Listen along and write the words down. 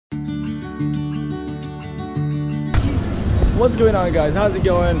What's going on, guys? How's it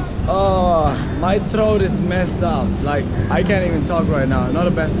going? My throat is messed up. Like, I can't even talk right now. Not the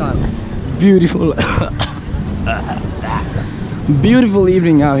best time. Beautiful beautiful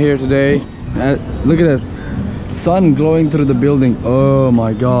evening out here today. Look at this sun glowing through the building. Oh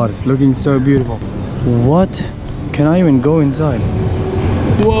my god, it's looking so beautiful. What? Can I even go inside?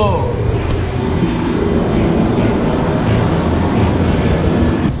 Whoa.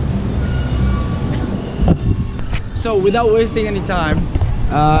 So without wasting any time,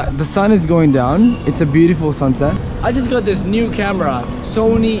 the sun is going down. It's a beautiful sunset. I just got this new camera,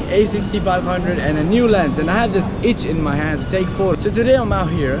 Sony a6500, and a new lens, and I have this itch in my hand to take photos. So today I'm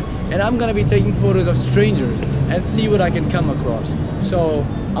out here and I'm gonna be taking photos of strangers and see what I can come across. So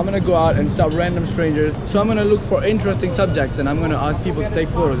I'm gonna go out and stop random strangers. So I'm gonna look for interesting subjects and I'm gonna ask people to take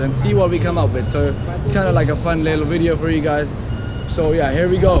photos and see what we come up with. So it's kind of like a fun little video for you guys. So yeah, here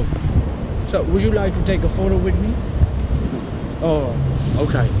we go. So would you like to take a photo with me? Oh,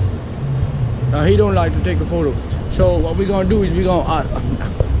 okay. He don't like to take a photo. So what we're gonna do is we're gonna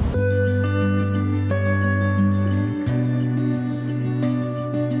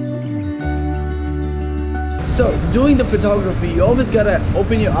So doing the photography, you always gotta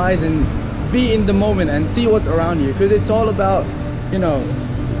open your eyes and be in the moment and see what's around you, because it's all about, you know,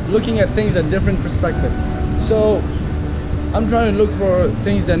 looking at things at different perspective. So I'm trying to look for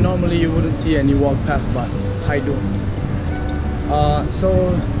things that normally you wouldn't see and you walk past by. How you doing? So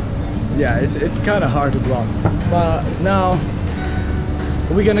yeah, it's kind of hard to block, but now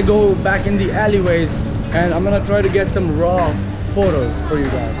we're gonna go back in the alleyways and I'm gonna try to get some raw photos for you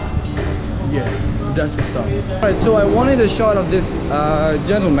guys. Yeah, that's what's up. Alright, so I wanted a shot of this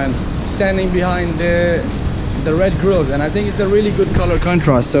gentleman standing behind the red grills, and I think it's a really good color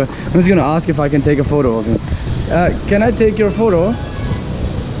contrast. So I'm just gonna ask if I can take a photo of him. Can I take your photo?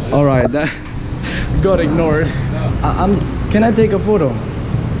 Alright, that got ignored. Can I take a photo?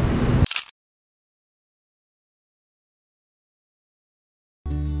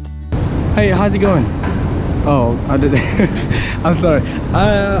 Hey, how's it going? Oh, I did. I'm sorry.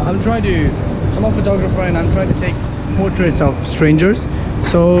 I'm a photographer and I'm trying to take portraits of strangers.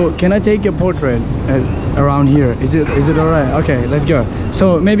 So can I take your portrait around here? Is it alright? Okay, let's go.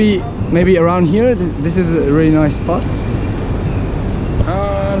 So maybe around here. This is a really nice spot.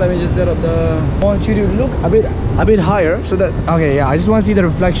 Let me just set up the. I want you to look a bit higher so that. Okay, yeah. I just want to see the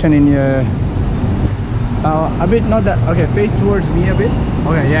reflection in your. A bit, not that. Okay, face towards me a bit.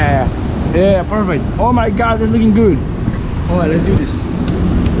 Okay, yeah, perfect. Oh my God, that's looking good. All right, let's do this.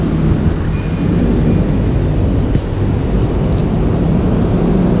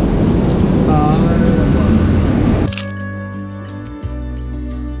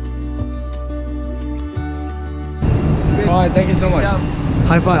 All right, thank you so much.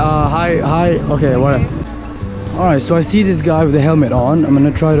 High five. Hi. Okay, whatever. All right, so I see this guy with the helmet on. I'm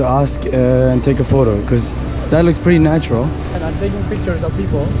gonna try to ask and take a photo because that looks pretty natural. And I'm taking pictures of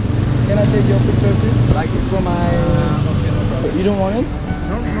people. Can I take your picture too? Like it's for my. Okay, no problem. You don't want it?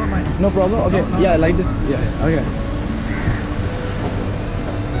 No, not mine. No problem. Okay. No. Yeah, like this. Yeah. Okay.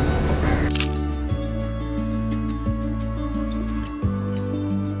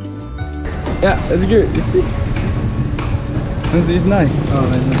 Yeah, that's good. You see? It's nice. Oh,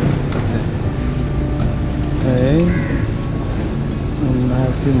 that's nice. Okay. I have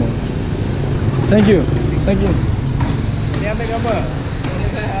a few more. Thank you. Thank you.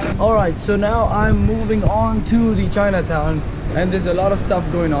 Alright, so now I'm moving on to the Chinatown and there's a lot of stuff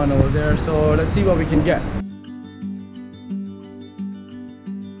going on over there, so let's see what we can get.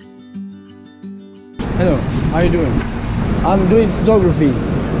 Hello, how are you doing? I'm doing photography.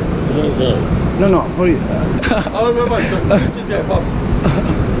 No, for you.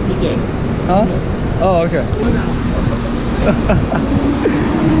 Huh? Oh, okay.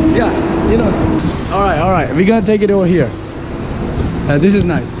 Yeah, you know. Alright, we're gonna take it over here. This is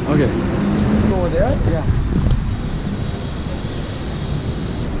nice. Okay. Over there? Yeah.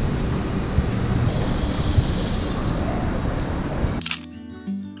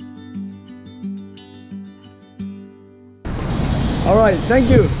 Alright, thank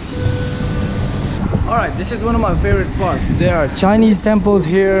you. Alright, this is one of my favorite spots. There are Chinese temples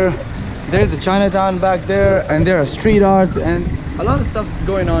here. There's the Chinatown back there, and there are street arts and a lot of stuff is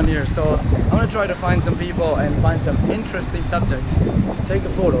going on here. So I'm gonna try to find some people and find some interesting subjects to take a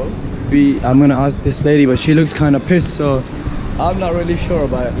photo. I'm gonna ask this lady, but she looks kind of pissed, so I'm not really sure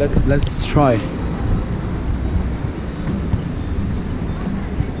about it. Let's try.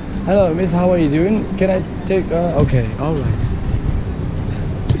 Hello, miss, how are you doing? Can I take okay, all right.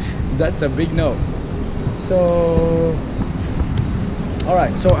 That's a big no. So All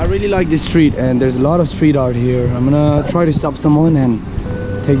right, so I really like this street, and there's a lot of street art here. I'm gonna try to stop someone and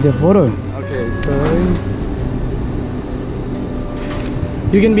take their photo. Okay, so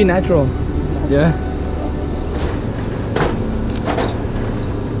you can be natural. Yeah.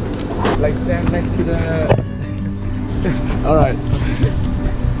 Like stand next to the. All right.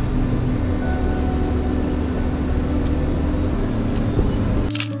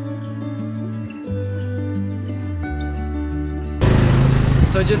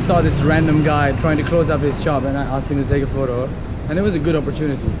 So I just saw this random guy trying to close up his shop, and I asked him to take a photo, and it was a good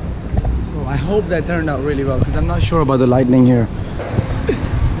opportunity. Oh, I hope that turned out really well, because I'm not sure about the lighting here.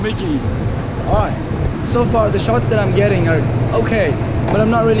 Mickey. Alright, so far the shots that I'm getting are okay, but I'm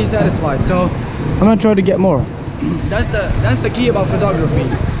not really satisfied, so I'm gonna try to get more. That's the key about photography.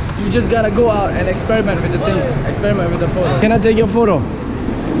 You just gotta go out and experiment with the things, experiment with the photo. Can I take your photo?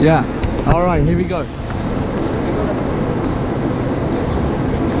 Yeah. Alright, here we go.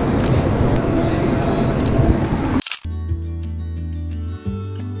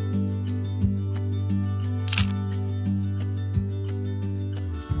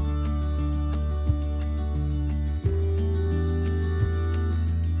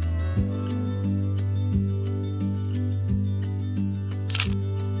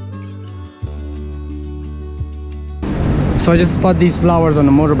 So I just spot these flowers on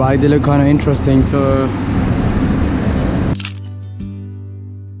a motorbike. They look kind of interesting, so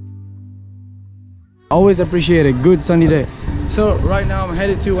always appreciate a good sunny day. So right now I'm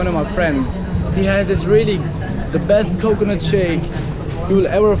headed to one of my friends. He has this the best coconut shake you will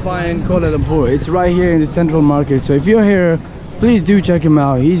ever find in Kuala Lumpur. It's right here in the Central Market. So if you're here, please do check him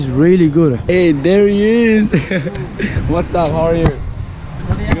out. He's really good. Hey, there he is. What's up? How are you?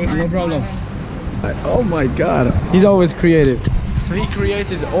 Good, no problem. Oh my god, he's always creative. So he creates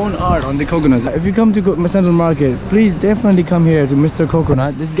his own art on the coconuts. If you come to Central Market, please definitely come here to Mr.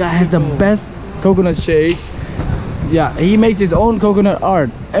 Coconut. This guy has the best coconut shakes. Yeah, he makes his own coconut art.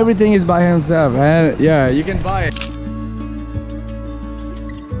 Everything is by himself, and yeah, you can buy it.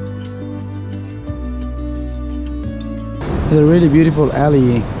 There's a really beautiful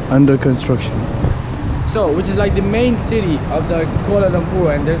alley under construction. So, which is like the main city of the Kuala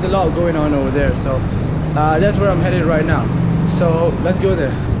Lumpur, and there's a lot going on over there. So, that's where I'm headed right now. So, let's go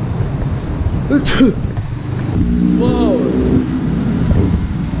there. Whoa!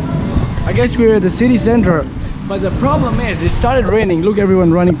 I guess we're at the city center, but the problem is it started raining. Look,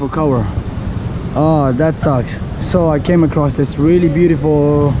 everyone running for cover. Oh, that sucks. So I came across this really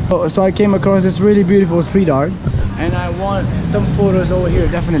beautiful. Street art, and I want some photos over here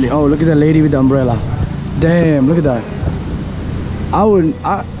definitely. Oh, look at the lady with the umbrella. Damn, look at that.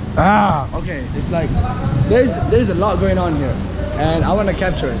 Okay, it's like there's a lot going on here, and I want to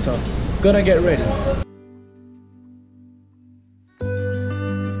capture it, so gonna get ready.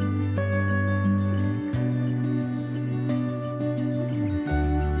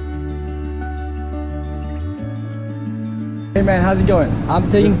 Hey man, how's it going?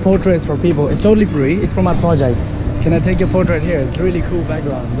 I'm taking portraits for people. It's totally free. It's for my project. Can I take your portrait here? It's really cool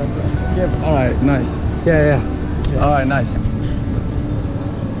background. That's it. Yeah. All right, nice. Yeah. All right, nice.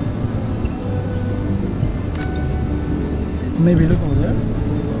 Maybe look over there.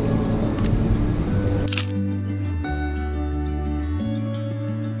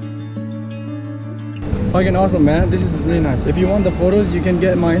 Fucking awesome, man. This is really nice. If you want the photos, you can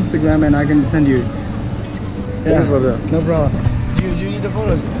get my Instagram and I can send you. Yeah, no problem. Do you need the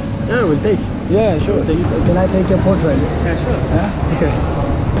photos? Yeah, we'll take. Yeah, sure. Can I take your portrait? Yeah, sure. Yeah? Okay.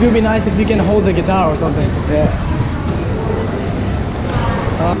 It would be nice if you can hold the guitar or something. Yeah.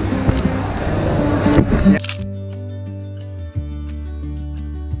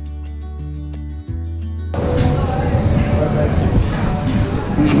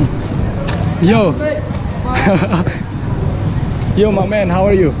 Yo. Yo, my man, how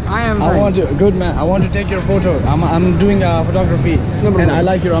are you? Good man. I want to take your photo. I'm doing photography, and I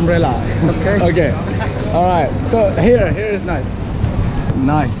like your umbrella. Okay. Okay. All right. So here is nice.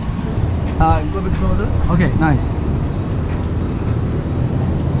 Nice. Go a bit closer. Okay. Nice.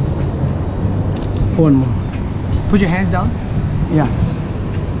 One more. Put your hands down. Yeah.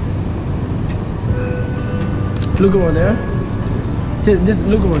 Look over there. Just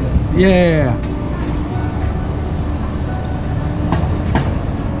look over there. Yeah.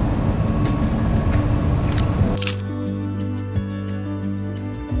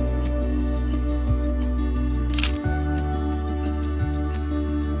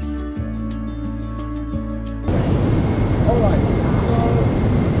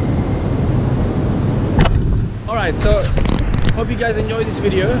 So hope you guys enjoyed this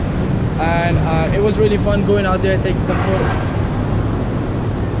video, and it was really fun going out there taking some photos.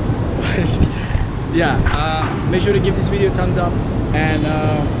 yeah, make sure to give this video a thumbs up, and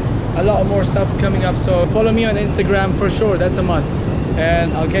a lot more stuff is coming up, so follow me on Instagram for sure, that's a must,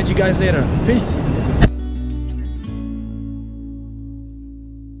 and I'll catch you guys later. Peace.